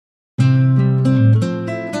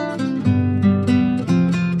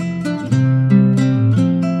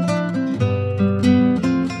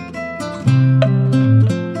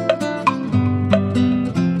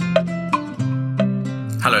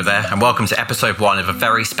and welcome to episode 1 of a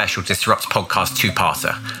very special Disrupt podcast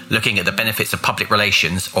two-parter, looking at the benefits of public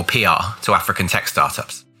relations, or PR, to African tech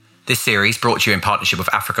startups. This series, brought to you in partnership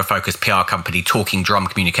with Africa-focused PR company Talking Drum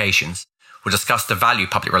Communications, will discuss the value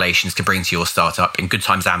public relations can bring to your startup in good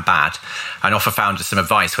times and bad, and offer founders some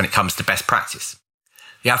advice when it comes to best practice.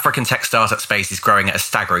 The African tech startup space is growing at a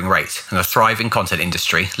staggering rate, and a thriving content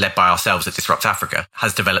industry, led by ourselves at Disrupt Africa,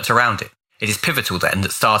 has developed around it. It is pivotal then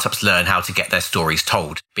that startups learn how to get their stories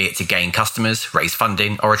told, be it to gain customers, raise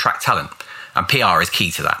funding, or attract talent, and PR is key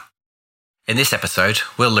to that. In this episode,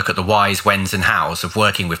 we'll look at the whys, whens, and hows of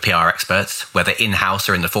working with PR experts, whether in-house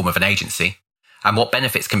or in the form of an agency, and what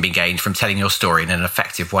benefits can be gained from telling your story in an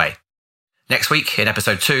effective way. Next week, in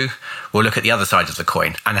episode 2, we'll look at the other side of the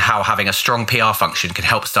coin and how having a strong PR function can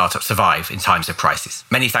help startups survive in times of crisis.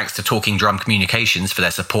 Many thanks to Talking Drum Communications for their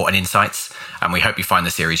support and insights, and we hope you find the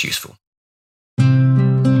series useful.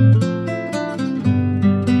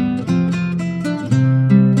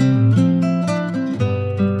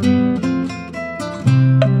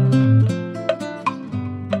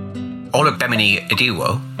 Bemi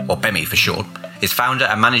Idowu, or Bemi for short, is founder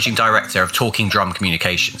and managing director of Talking Drum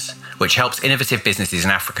Communications, which helps innovative businesses in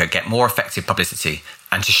Africa get more effective publicity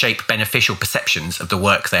and to shape beneficial perceptions of the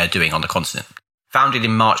work they are doing on the continent. Founded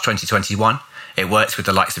in March 2021, it works with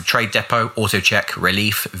the likes of Trade Depot, AutoCheck,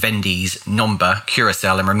 Relief, Vendees, Nomba,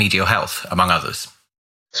 Curacell and Remedial Health, among others.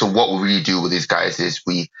 So what we really do with these guys is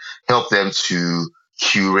we help them to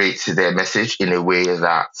curate their message in a way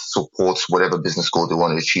that supports whatever business goal they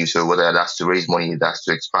want to achieve. So whether that's to raise money, that's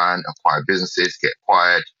to expand, acquire businesses, get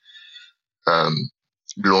acquired,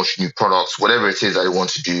 launch new products, whatever it is that they want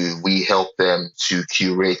to do, we help them to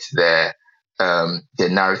curate their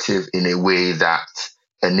narrative in a way that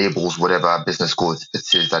enables whatever business goal it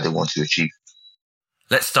is that they want to achieve.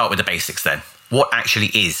 Let's start with the basics then. What actually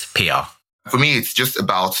is PR? For me, it's just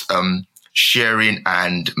about sharing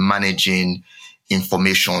and managing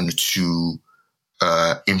information to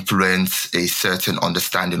influence a certain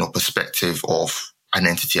understanding or perspective of an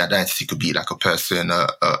entity. An entity could be like a person,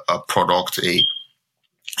 a product, a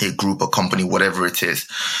group, a company, whatever it is.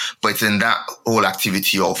 But it's in that whole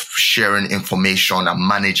activity of sharing information and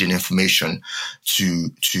managing information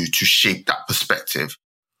to shape that perspective.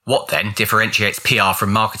 What then differentiates PR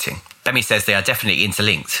from marketing? Bemi says they are definitely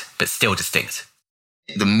interlinked, but still distinct.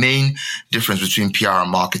 The main difference between PR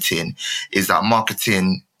and marketing is that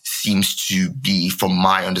marketing seems to be, from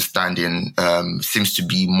my understanding, seems to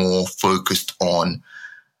be more focused on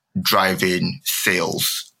driving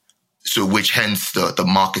sales. So which hence the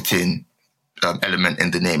marketing element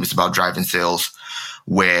in the name. It's about driving sales,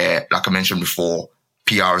 where, like I mentioned before,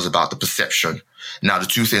 PR is about the perception. Now, the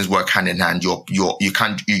two things work hand in hand. You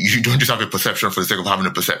don't just have a perception for the sake of having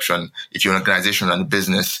a perception. If you're an organization and a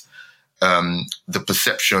business, the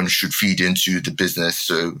perception should feed into the business.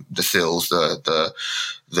 So the sales,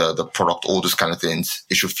 the product, all those kind of things,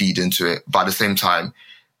 it should feed into it. But at the same time,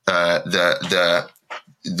 the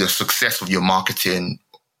success of your marketing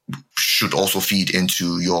should also feed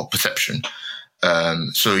into your perception.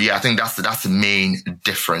 So yeah, I think that's the main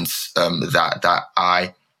difference, that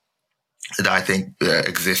I think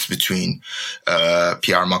exists between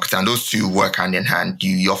PR and marketing. And those two work hand in hand.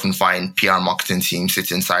 You often find PR and marketing teams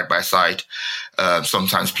sitting side by side.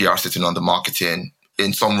 Sometimes PR sitting on the marketing.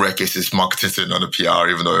 In some rare cases, marketing sitting on the PR,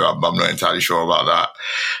 even though I'm not entirely sure about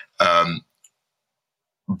that.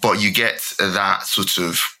 But you get that sort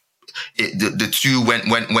of the two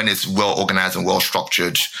when it's well organized and well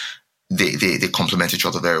structured, they complement each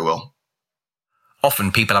other very well.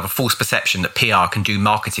 Often people have a false perception that PR can do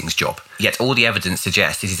marketing's job, yet all the evidence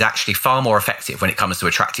suggests it is actually far more effective when it comes to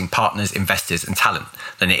attracting partners, investors and talent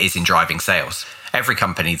than it is in driving sales. Every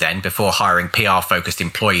company then, before hiring PR-focused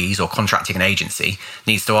employees or contracting an agency,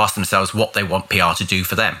 needs to ask themselves what they want PR to do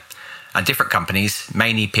for them. And different companies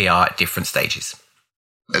may need PR at different stages.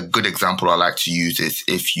 A good example I like to use is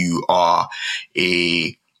if you are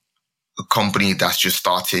a company that's just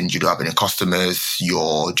starting, you don't have any customers,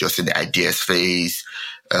 you're just in the ideas phase,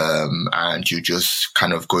 and you're just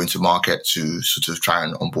kind of going to market to sort of try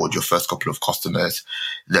and onboard your first couple of customers,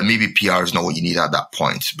 then maybe PR is not what you need at that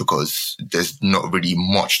point because there's not really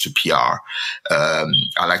much to PR.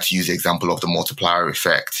 I like to use the example of the multiplier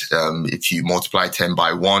effect. If you multiply 10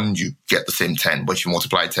 by 1, you get the same 10, but if you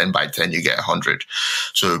multiply 10 by 10, you get 100.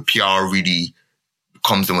 So PR really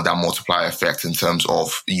comes in with that multiplier effect in terms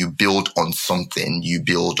of you build on something, you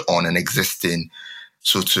build on an existing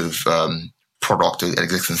sort of product, an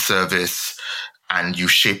existing service, and you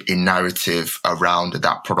shape a narrative around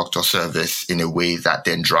that product or service in a way that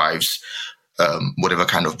then drives whatever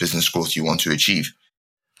kind of business growth you want to achieve.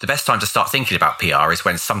 The best time to start thinking about PR is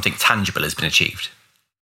when something tangible has been achieved.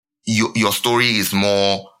 Your story is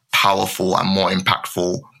more powerful and more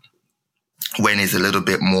impactful when it's a little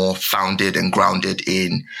bit more founded and grounded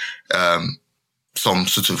in some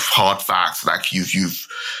sort of hard facts, like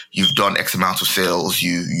you've done X amount of sales,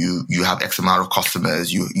 you have X amount of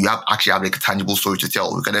customers, you actually have like a tangible story to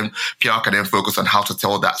tell. PR can then focus on how to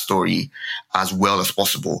tell that story as well as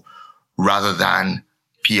possible, rather than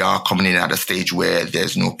PR coming in at a stage where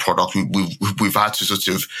there's no product. We've had to sort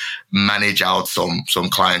of manage out some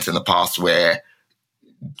clients in the past where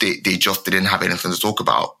they just didn't have anything to talk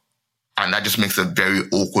about. And that just makes a very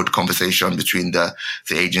awkward conversation between the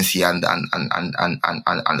agency and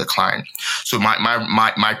the client. So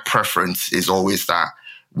my preference is always that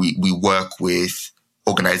we work with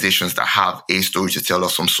organizations that have a story to tell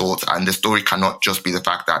of some sort, and the story cannot just be the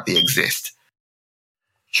fact that they exist.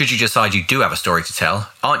 Should you decide you do have a story to tell,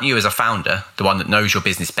 aren't you as a founder, the one that knows your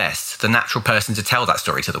business best, the natural person to tell that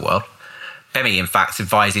story to the world? Bemi, in fact,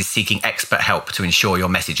 advises seeking expert help to ensure your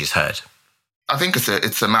message is heard. I think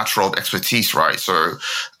it's a matter of expertise, right? So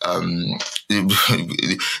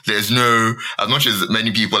there's no, as much as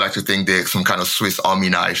many people like to think they're some kind of Swiss Army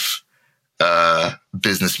knife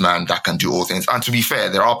businessman that can do all things. And to be fair,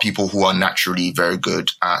 there are people who are naturally very good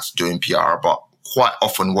at doing PR, but quite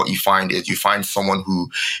often what you find is you find someone who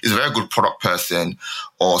is a very good product person,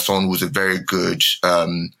 or someone who's a very good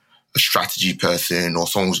strategy person, or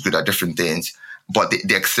someone who's good at different things, but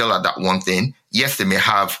they excel at that one thing. Yes, they may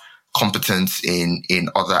have competence in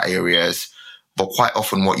other areas, but quite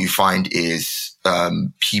often what you find is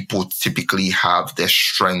people typically have their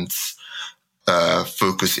strengths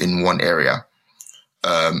focus in one area.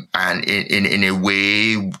 And in a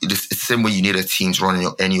way, it's the same way you need a team to run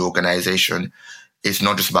any organization. It's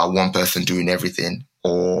not just about one person doing everything,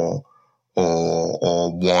 or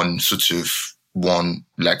one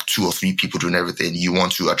like 2 or 3 people doing everything. You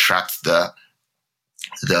want to attract the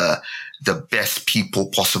best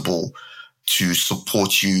people possible to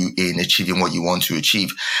support you in achieving what you want to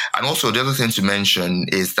achieve. And also, the other thing to mention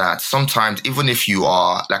is that sometimes, even if you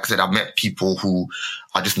are, like I said, I've met people who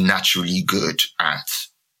are just naturally good at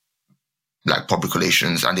like public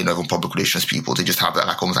relations, and they're not even public relations people. They just have that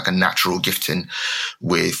like almost like a natural gifting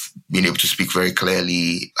with being able to speak very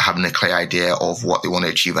clearly, having a clear idea of what they want to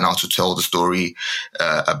achieve and how to tell the story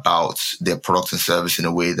about their product and service in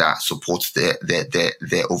a way that supports their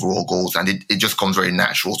overall goals. And it just comes very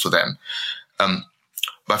natural to them.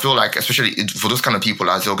 But I feel like, especially for those kind of people,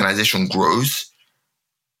 as the organization grows,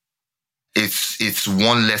 it's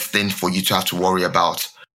one less thing for you to have to worry about.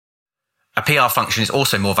 A PR function is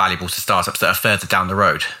also more valuable to startups that are further down the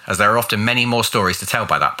road, as there are often many more stories to tell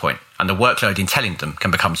by that point, and the workload in telling them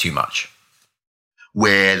can become too much.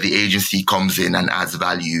 Where the agency comes in and adds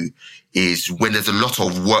value is when there's a lot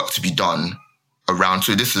of work to be done around.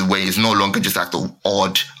 So this is where it's no longer just like the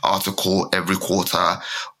odd article every quarter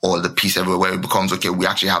or the piece everywhere, where it becomes, okay, we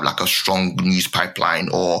actually have like a strong news pipeline,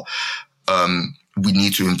 or we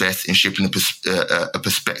need to invest in shaping a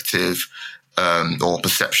perspective or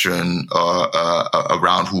perception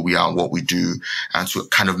around who we are and what we do, and to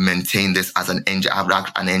kind of maintain this as an engine, have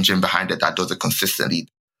an engine behind it that does it consistently.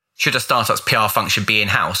 Should a startup's PR function be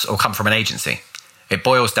in-house or come from an agency? It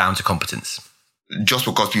boils down to competence. Just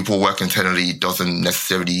because people work internally doesn't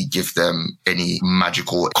necessarily give them any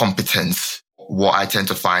magical competence. What I tend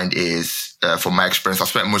to find is, from my experience, I've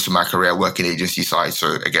spent most of my career working agency side.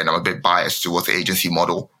 So again, I'm a bit biased towards the agency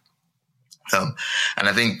model. And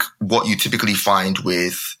I think what you typically find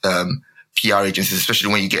with PR agencies,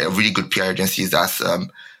 especially when you get a really good PR agency, that's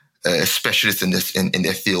a specialist in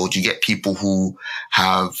their field. You get people who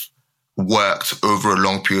have worked over a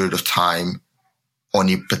long period of time on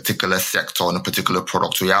a particular sector, on a particular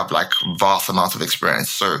product. So you have like vast amounts of experience.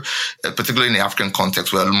 So particularly in the African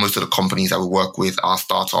context, where most of the companies that we work with are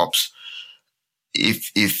startups,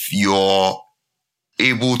 if you're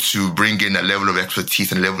able to bring in a level of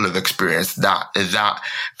expertise and level of experience, that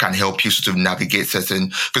can help you sort of navigate certain,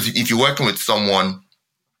 because if you're working with someone,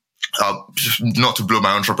 not to blow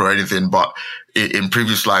my own trumpet or anything, but in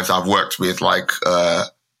previous lives, I've worked with like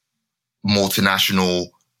multinational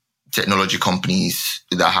technology companies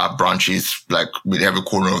that have branches like in every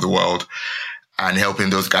corner of the world, and helping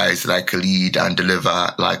those guys like lead and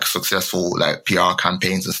deliver like successful like PR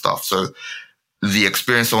campaigns and stuff. So the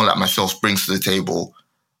experience someone like myself brings to the table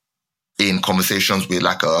in conversations with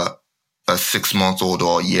like a 6-month-old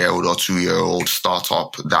or a year-old or 2-year-old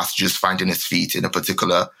startup that's just finding its feet in a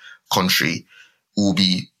particular country will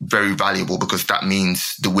be very valuable, because that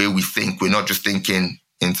means the way we think, we're not just thinking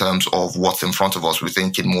in terms of what's in front of us. We're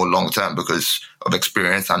thinking more long term because of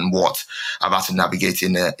experience and what I've had to navigate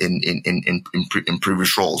in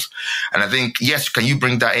previous roles. And I think, yes, can you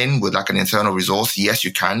bring that in with like an internal resource? Yes,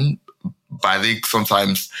 you can. But I think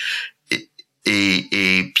sometimes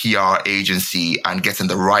a PR agency and getting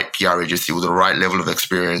the right PR agency with the right level of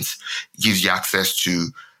experience gives you access to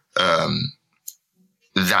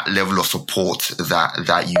that level of support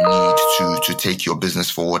that you need to take your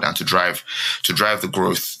business forward and to drive the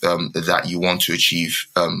growth that you want to achieve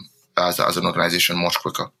as an organization much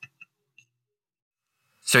quicker.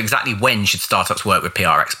 So exactly when should startups work with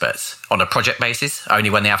PR experts? On a project basis, only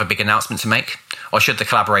when they have a big announcement to make? Or should the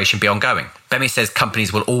collaboration be ongoing? Bemi says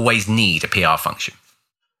companies will always need a PR function.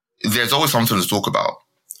 There's always something to talk about.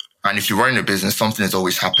 And if you're running a business, something is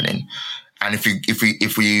always happening. And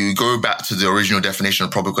if we go back to the original definition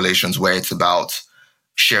of public relations, where it's about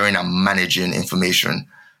sharing and managing information,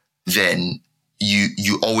 then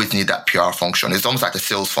you always need that PR function. It's almost like a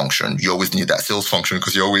sales function. You always need that sales function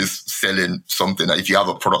because you're always selling something. Like if you have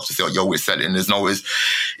a product to sell, you're always selling. There's always,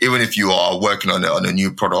 even if you are working on a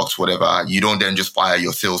new product, whatever, you don't then just fire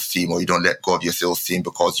your sales team or you don't let go of your sales team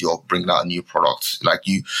because you're bringing out a new product. Like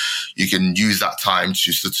you can use that time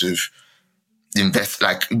to sort of invest.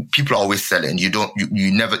 Like people are always selling. You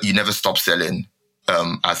never stop selling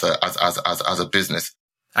as a business.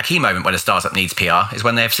 A key moment when a startup needs PR is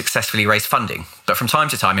when they have successfully raised funding, but from time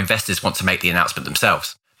to time, investors want to make the announcement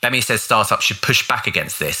themselves. Bemi says startups should push back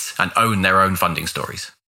against this and own their own funding stories.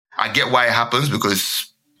 I get why it happens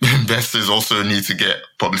because investors also need to get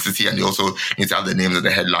publicity and they also need to have their names in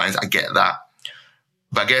the headlines. I get that.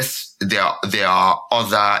 But I guess there are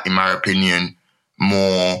other, in my opinion,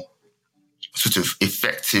 more sort of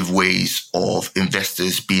effective ways of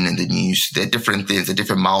investors being in the news. There are different things, there are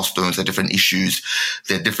different milestones, there are different issues,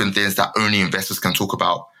 there are different things that only investors can talk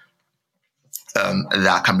about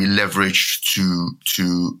that can be leveraged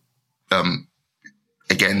to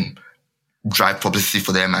again drive publicity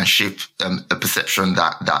for them and shape a perception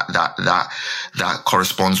that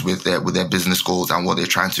corresponds with their business goals and what they're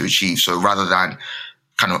trying to achieve. So rather than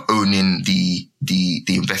kind of owning the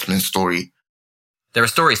investment story. There are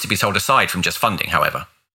stories to be told aside from just funding, however.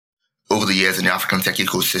 Over the years in the African tech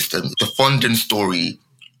ecosystem, the funding story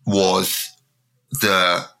was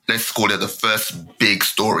let's call it the first big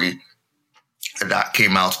story that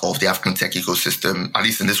came out of the African tech ecosystem, at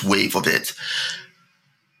least in this wave of it.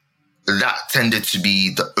 That tended to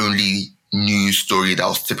be the only news story that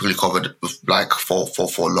was typically covered like for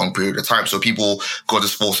a long period of time. So people got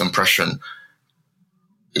this false impression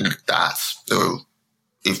that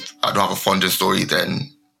if I don't have a funding story,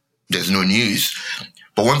 then there's no news.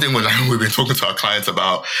 But one thing we've been talking to our clients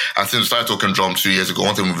about, and since we started talking Drum 2 years ago,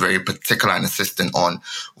 one thing we're very particular and insistent on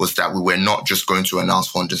was that we were not just going to announce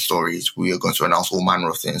funding stories. We were going to announce all manner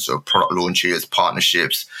of things. So product launches,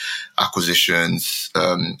 partnerships, acquisitions,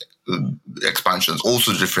 expansions, all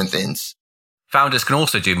sorts of different things. Founders can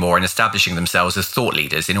also do more in establishing themselves as thought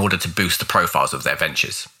leaders in order to boost the profiles of their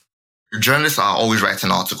ventures. Journalists are always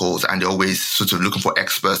writing articles and they're always sort of looking for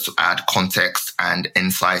experts to add context and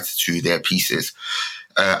insight to their pieces.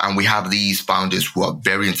 And we have these founders who are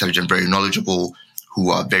very intelligent, very knowledgeable, who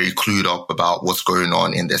are very clued up about what's going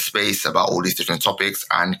on in their space, about all these different topics,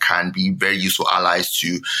 and can be very useful allies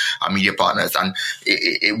to our media partners. And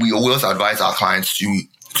we always advise our clients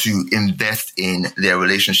to invest in their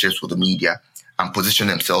relationships with the media and position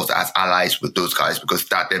themselves as allies with those guys, because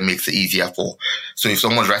that then makes it easier for. So if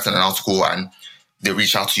someone's writing an article and they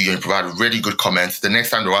reach out to you and provide really good comments, the next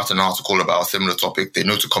time they write an article about a similar topic, they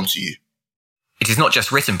know to come to you. It is not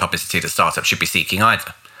just written publicity that startups should be seeking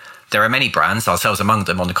either. There are many brands, ourselves among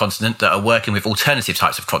them on the continent, that are working with alternative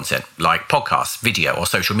types of content, like podcasts, video, or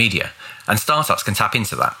social media, and startups can tap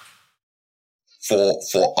into that.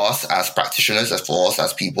 For us as practitioners, for us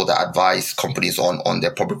as people that advise companies on their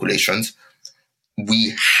public relations,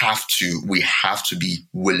 we have to be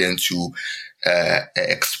willing to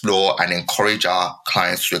explore and encourage our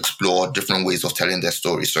clients to explore different ways of telling their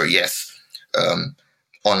story. So yes,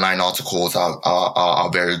 online articles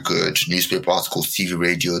are very good. Newspaper articles, TV,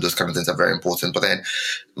 radio, those kind of things are very important. But then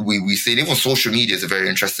we see even social media is a very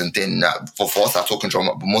interesting thing. For us at Talking Drum,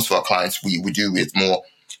 but most of our clients, we do with more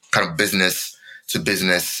kind of business to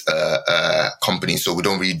business companies. So we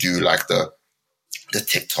don't really do like the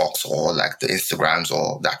TikToks or like the Instagrams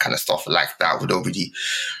or that kind of stuff like that. We don't really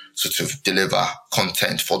sort of deliver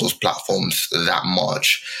content for those platforms that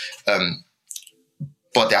much.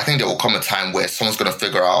 But I think there will come a time where someone's going to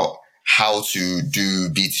figure out how to do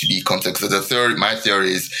B2B content. So my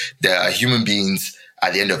theory is there are human beings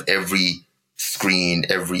at the end of every screen,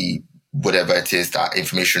 every whatever it is that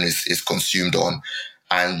information is consumed on.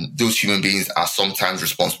 And those human beings are sometimes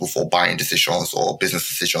responsible for buying decisions or business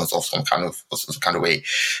decisions of some kind of way.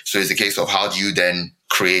 So it's a case of how do you then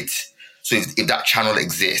create. So if that channel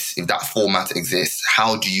exists, if that format exists,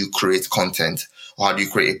 how do you create content, or how do you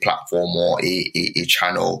create a platform or a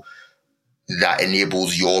channel that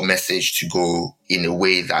enables your message to go in a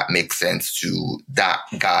way that makes sense to that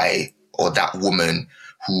guy or that woman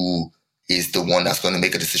who is the one that's going to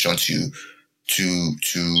make a decision to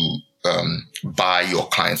buy your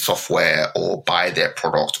client's software or buy their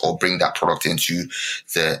product or bring that product into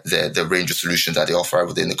the range of solutions that they offer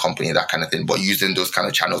within the company, that kind of thing. But using those kind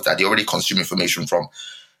of channels that they already consume information from.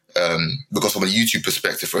 Because from a YouTube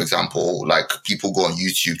perspective, for example, like people go on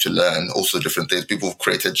YouTube to learn also different things. People have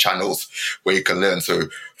created channels where you can learn. So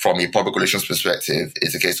from a public relations perspective,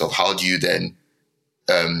 it's a case of how do you then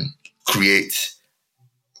create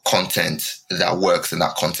content that works in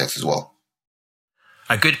that context as well.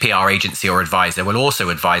 A good PR agency or advisor will also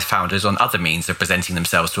advise founders on other means of presenting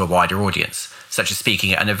themselves to a wider audience, such as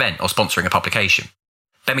speaking at an event or sponsoring a publication.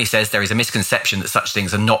 Bemi says there is a misconception that such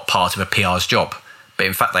things are not part of a PR's job, but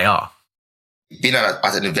in fact they are. Being at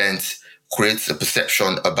an event creates a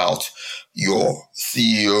perception about your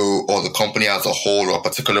CEO or the company as a whole or a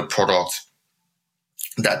particular product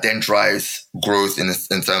that then drives growth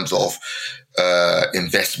in terms of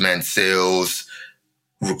investment, sales,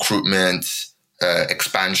 recruitment,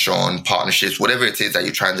 expansion, partnerships, whatever it is that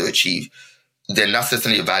you're trying to achieve. Then that's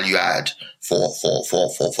certainly a value add for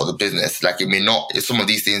the business. Like some of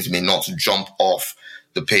these things may not jump off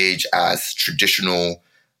the page as traditional,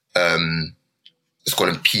 let's call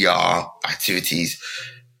them PR activities.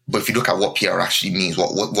 But if you look at what PR actually means,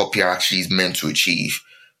 what PR actually is meant to achieve,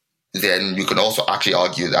 then you can also actually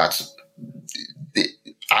argue that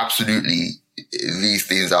absolutely these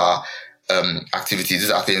things are activities.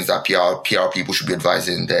 These are things that PR people should be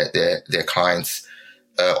advising their clients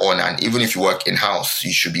on. And even if you work in-house,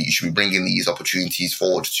 you should be bringing these opportunities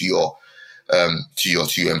forward to your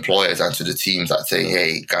employers and to the teams that say,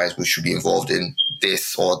 hey, guys, we should be involved in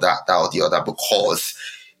this or that or the other, because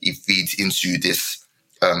it feeds into this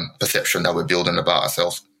perception that we're building about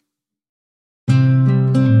ourselves.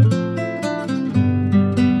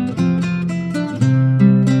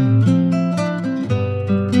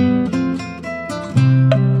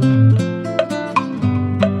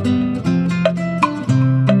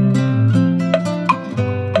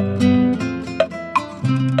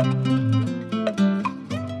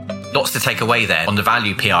 Lots to take away there on the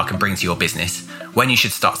value PR can bring to your business, when you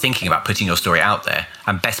should start thinking about putting your story out there,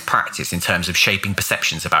 and best practice in terms of shaping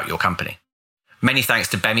perceptions about your company. Many thanks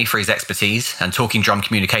to Bemi for his expertise and Talking Drum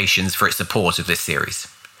Communications for its support of this series.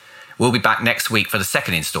 We'll be back next week for the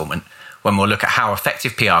second instalment, when we'll look at how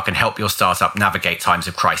effective PR can help your startup navigate times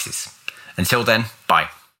of crisis. Until then, bye.